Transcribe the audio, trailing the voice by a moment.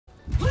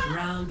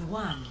Round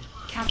one.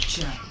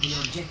 Capture the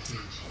objective.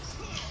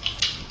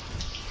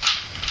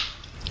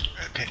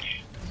 Okay.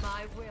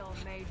 My will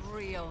made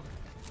real.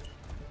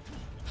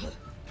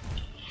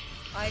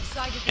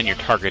 And your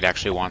target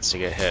actually wants to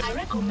get hit. I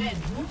recommend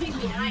moving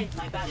behind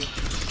my barrier.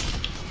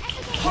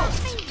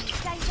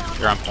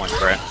 You're on point,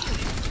 Brett.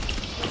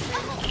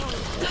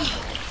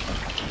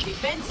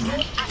 Defense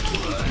mode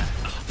activated.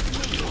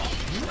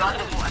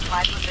 Rendezvous at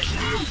my position.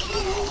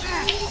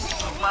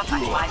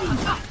 Welcome at my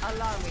position.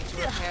 Allow me to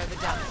repair the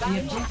damage. The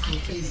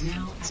objective is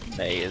now activated.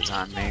 May is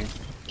on me.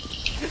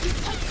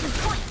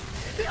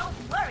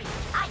 Don't worry,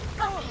 I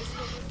got this.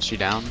 Is she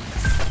down?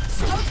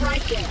 Stop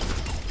right there.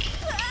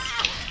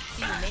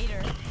 See you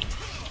later.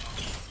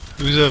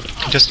 Who's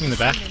contesting in the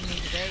back?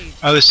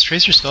 Oh, this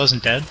Tracer still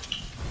isn't dead.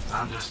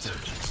 Understood.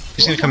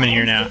 He's gonna come in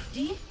here now.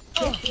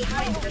 Get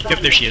behind the Yep,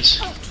 there she is.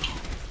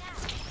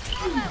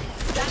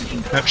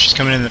 Yep, she's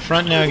coming in the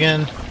front now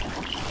again.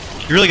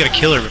 You really gotta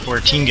kill her before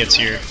her team gets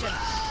here.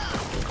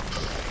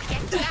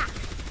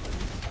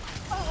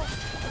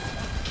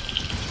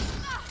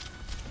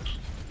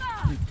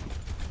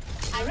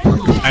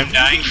 I'm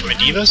dying from a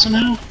diva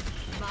somehow?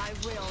 My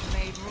will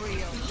made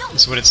real.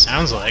 That's what it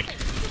sounds like.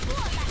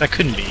 That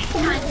couldn't be.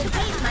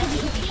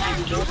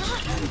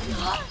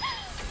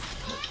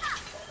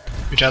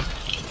 Good job.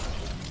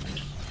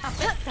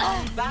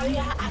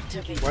 Barrier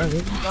activated.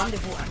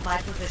 Rendezvous at my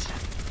position.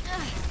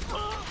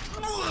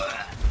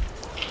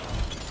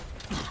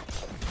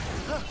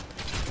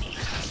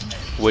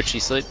 Would she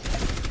sleep?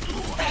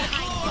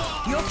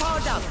 You're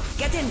powered up.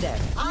 Get in there.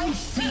 I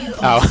feel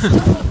Oh.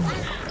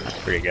 That's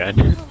pretty good.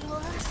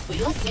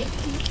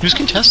 Who's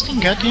contesting?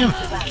 Goddamn.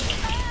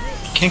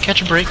 Can't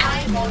catch a break.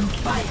 I'm on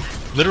fire.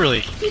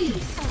 Literally. Should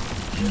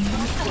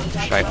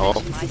I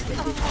hold?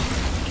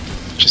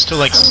 Just to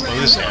like slow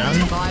this down.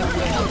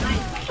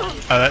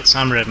 Oh, that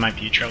Sombra might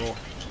be trouble.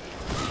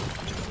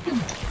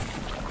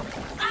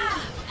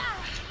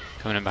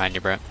 Coming in behind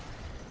you, Brett.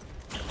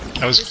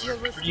 That was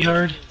pretty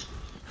hard.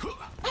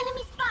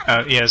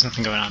 Yeah, there's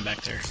nothing going on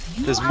back there.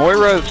 Does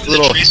Moira's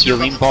little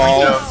healing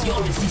ball...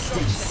 Your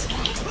resistance.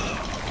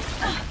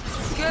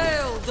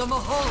 Scale the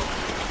Mahal.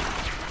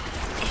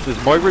 Does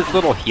Moira's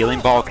little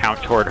healing ball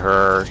count toward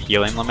her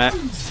healing limit?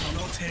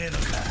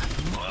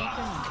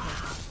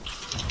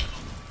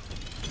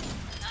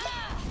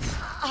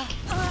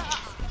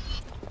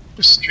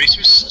 This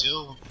Tracer's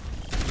still...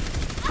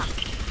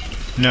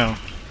 No.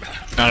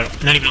 Not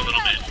even a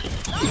little bit.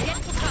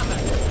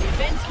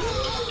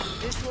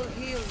 This will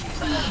heal you.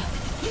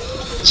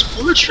 This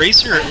poor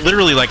Tracer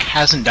literally like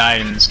hasn't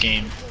died in this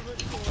game.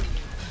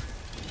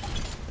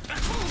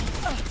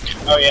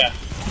 Oh yeah.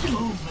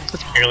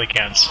 That barely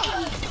counts.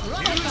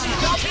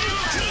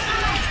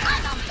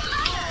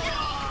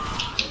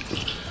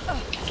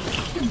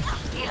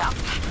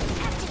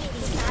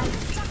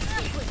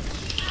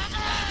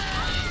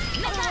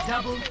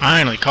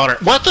 Finally caught her.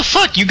 What the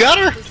fuck? You got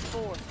her?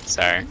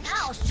 Sorry.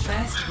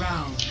 First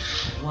round.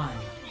 One.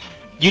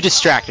 You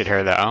distracted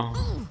her, though.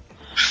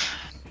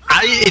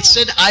 It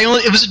said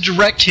it was a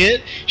direct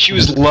hit. She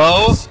was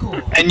low,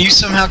 and you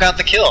somehow got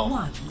the kill.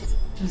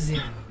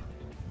 1-0.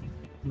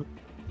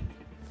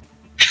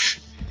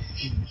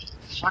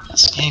 Fuck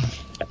this game.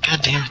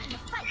 God damn it.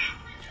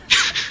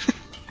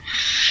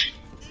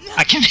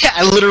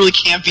 I literally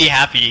can't be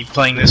happy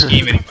playing this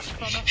game anymore.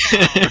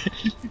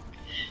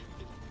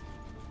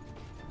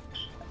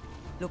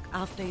 Look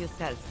after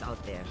yourselves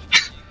out there.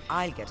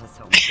 I'll get us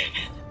home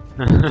safe.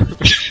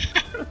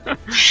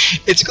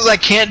 It's because I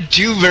can't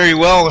do very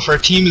well if our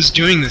team is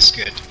doing this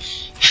good.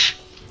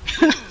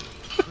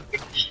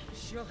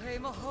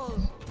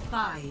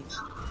 5,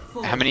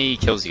 4, How many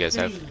kills do you guys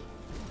have?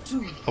 3,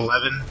 2,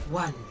 11.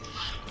 1.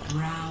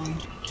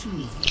 Round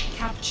 2.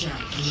 Capture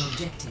the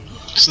objective.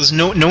 So there's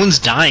no one's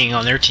dying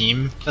on their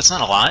team. That's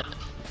not a lot.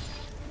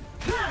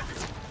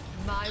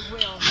 My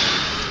will.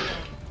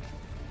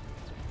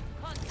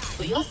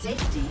 For your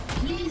safety,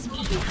 please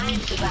move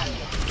behind the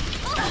barrier.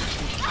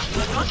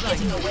 We're not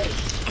getting away.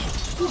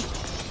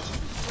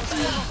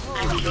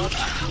 I'm not.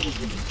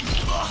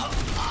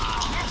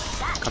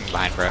 Coming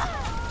behind, bro.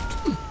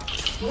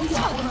 For your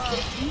own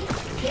safety,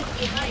 get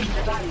behind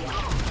the barrier.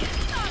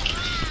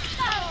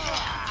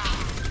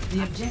 The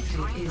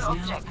objective is now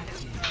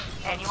active.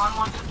 Anyone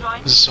want to join?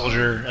 There's a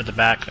soldier at the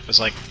back that was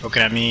like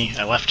poking at me.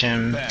 I left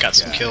him, got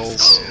some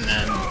kills, and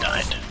then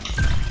died.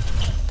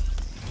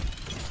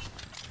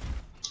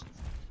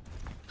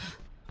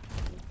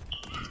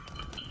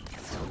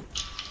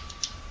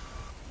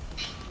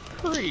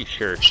 Pretty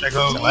sure. Should I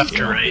go left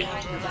or right?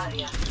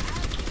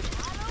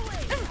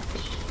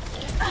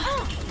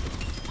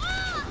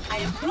 I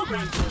am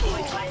programmed to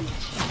avoid violence.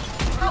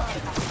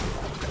 However,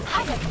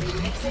 I have made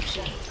an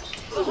exception.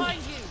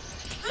 Behind you.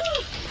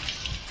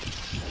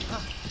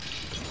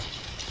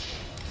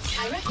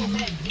 I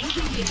recommend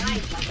moving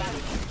behind my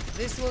barrier.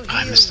 This will heal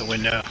I missed the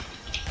window.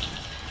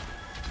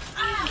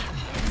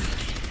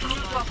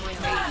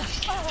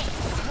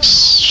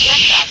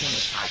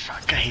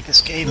 Fuck, I hate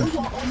this game. For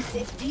your own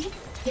safety,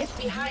 get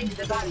behind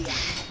the barrier.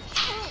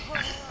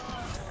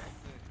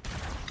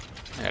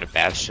 I got a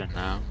Bastion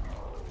now.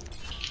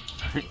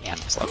 And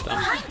slept on.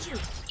 Behind you.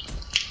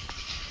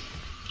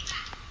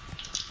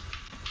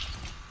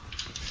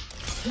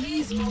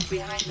 Please move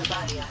behind the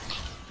barrier.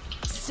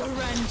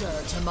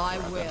 Surrender to my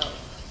will.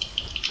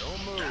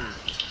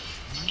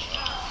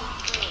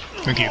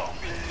 Thank you.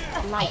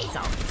 Lights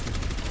out.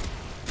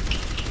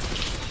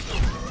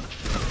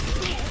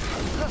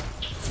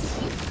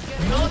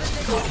 Not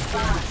so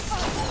fast.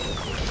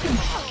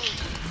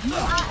 You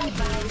are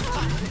advised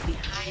to move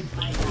behind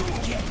my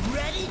back. Get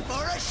ready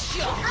for a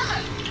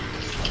shot.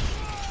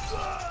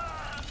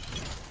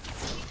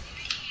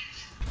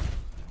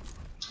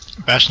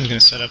 Bastion's gonna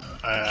set up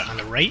on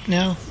the right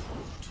now.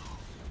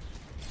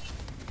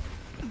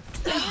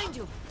 Behind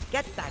you.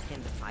 Get back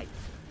in the fight.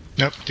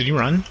 Nope. Did he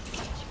run?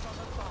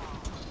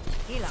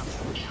 Heal up.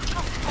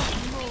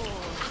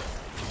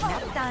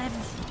 Nap time.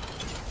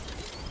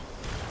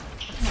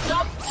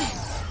 Stop.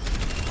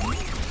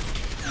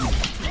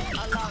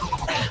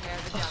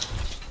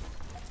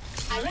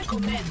 I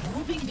recommend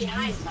moving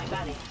behind my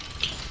barrier.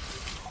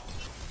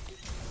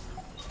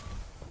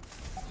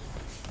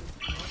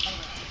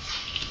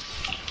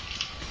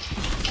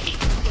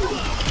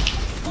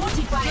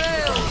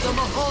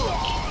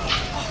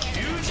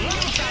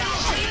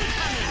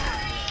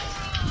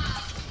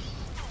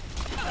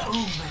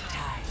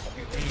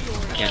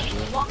 Again.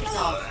 Walk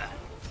off.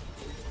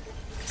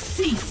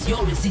 Cease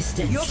your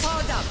resistance. You're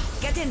powered up.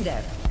 Get in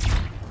there.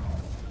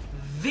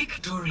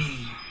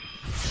 Victory.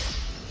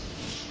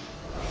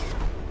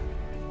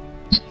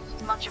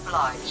 Much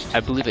obliged. I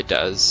believe it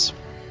does.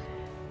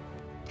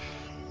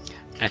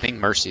 I think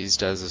Mercy's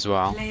does as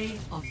well. Play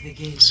of the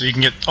game. So you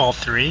can get all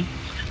three.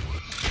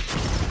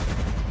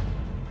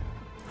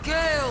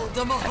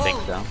 I think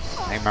so.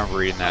 I remember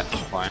reading that at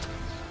some point.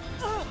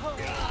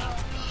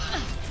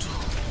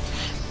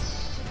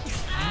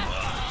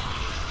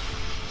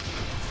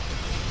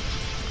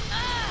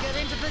 Get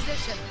into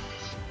position.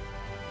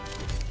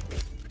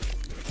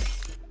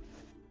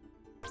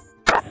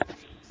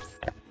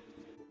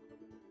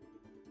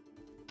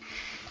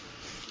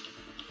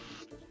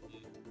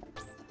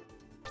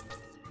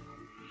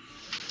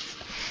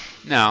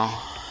 No.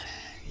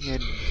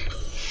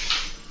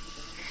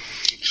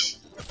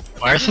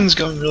 Why are things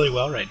going really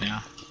well right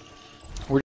now?